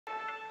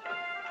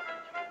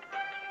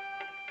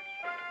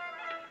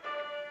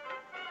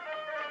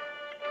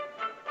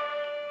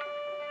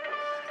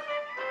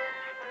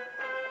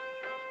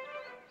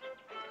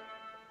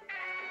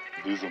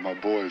These are my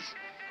boys.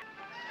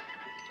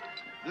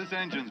 This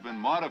engine's been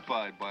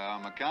modified by our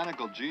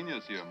mechanical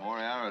genius here,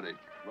 Moriarty.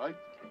 Right?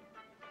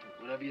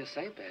 Whatever you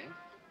say, Bang.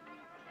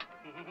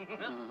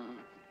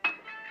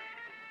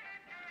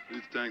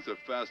 These tanks are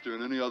faster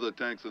than any other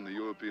tanks in the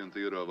European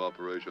theater of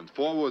operations.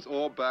 Forwards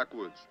or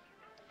backwards.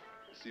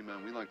 See,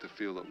 man, we like to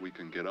feel that we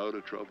can get out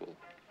of trouble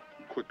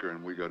quicker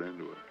than we got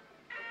into it.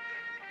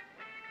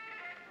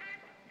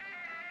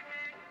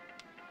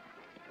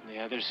 And the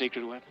other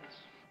secret weapons?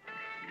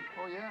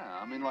 Oh, yeah.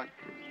 I mean, like,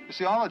 you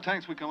see, all the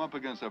tanks we come up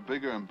against are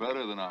bigger and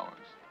better than ours.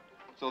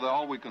 So that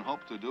all we can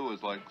hope to do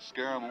is, like,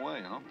 scare them away,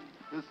 you know?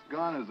 This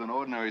gun is an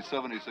ordinary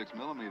 76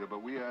 millimeter,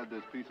 but we add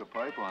this piece of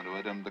pipe onto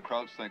it, and the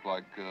Krauts think,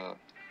 like,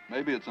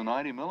 maybe it's a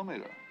 90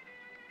 millimeter.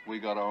 We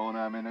got our own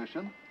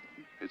ammunition.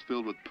 It's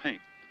filled with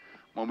paint.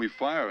 When we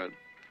fire it,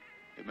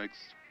 it makes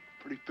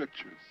pretty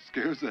pictures.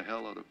 Scares the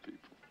hell out of people.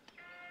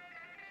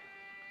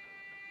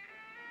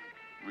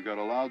 We got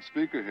a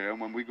loudspeaker here, and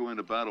when we go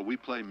into battle, we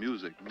play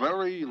music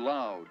very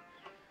loud.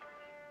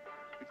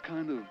 It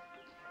kind of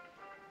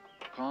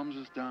calms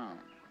us down.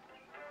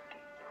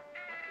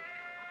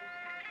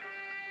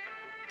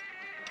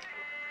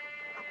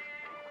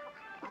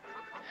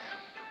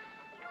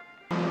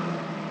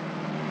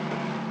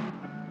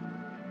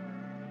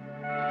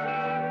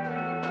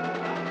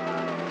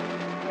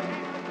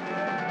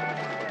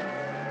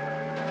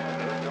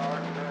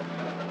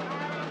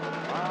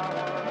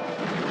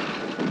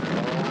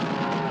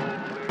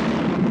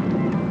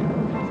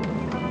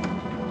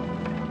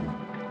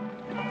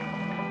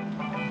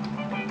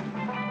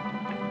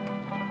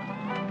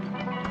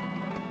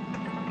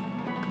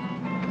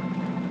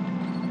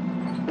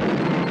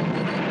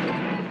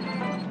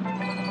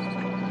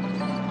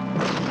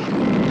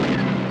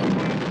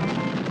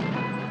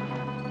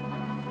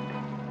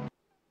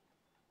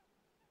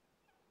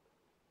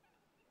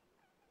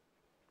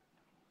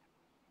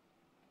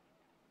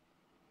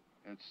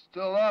 It's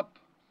still up.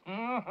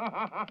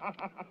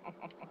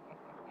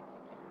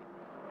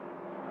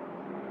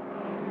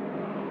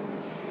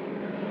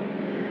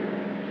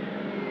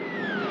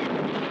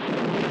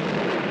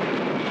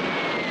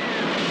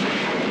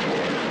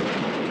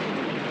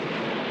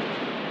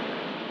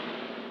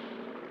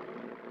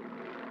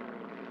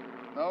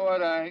 No,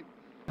 it ain't.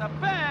 A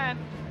band?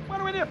 What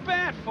do we need a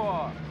band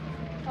for?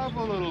 Have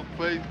a little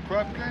faith,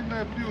 Krupkin.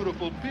 They're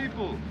beautiful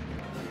people.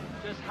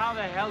 Just how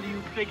the hell do you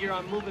figure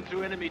on moving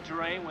through enemy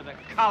terrain with a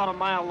column a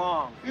mile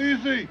long?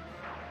 Easy.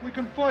 We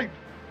can fight.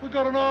 We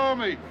got an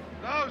army.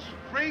 Those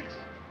freaks?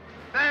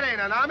 That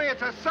ain't an army,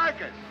 it's a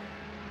circus.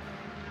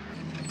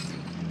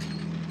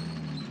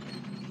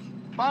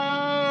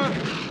 Fire!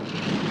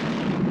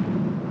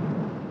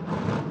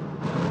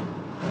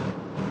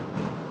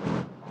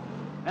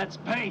 That's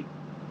paint.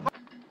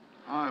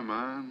 Hi,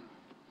 man.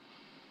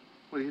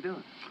 What are you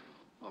doing?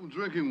 I'm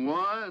drinking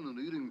wine and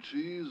eating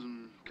cheese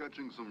and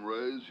catching some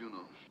rays, you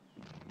know.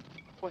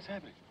 What's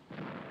happening?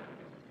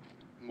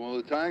 Well,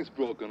 the tank's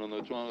broken and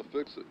they're trying to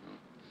fix it.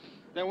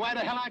 Then why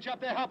the hell aren't you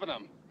up there helping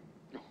them?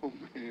 Oh,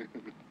 man.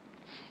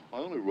 I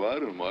only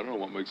ride them. I don't know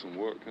what makes them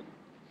work. Huh?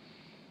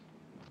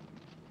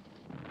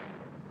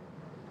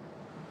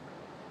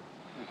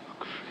 Oh,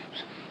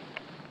 creeps.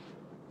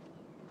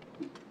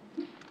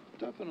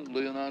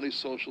 Definitely an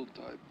antisocial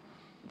type.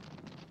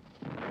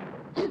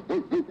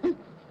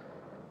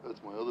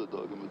 That's my other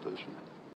dog imitation.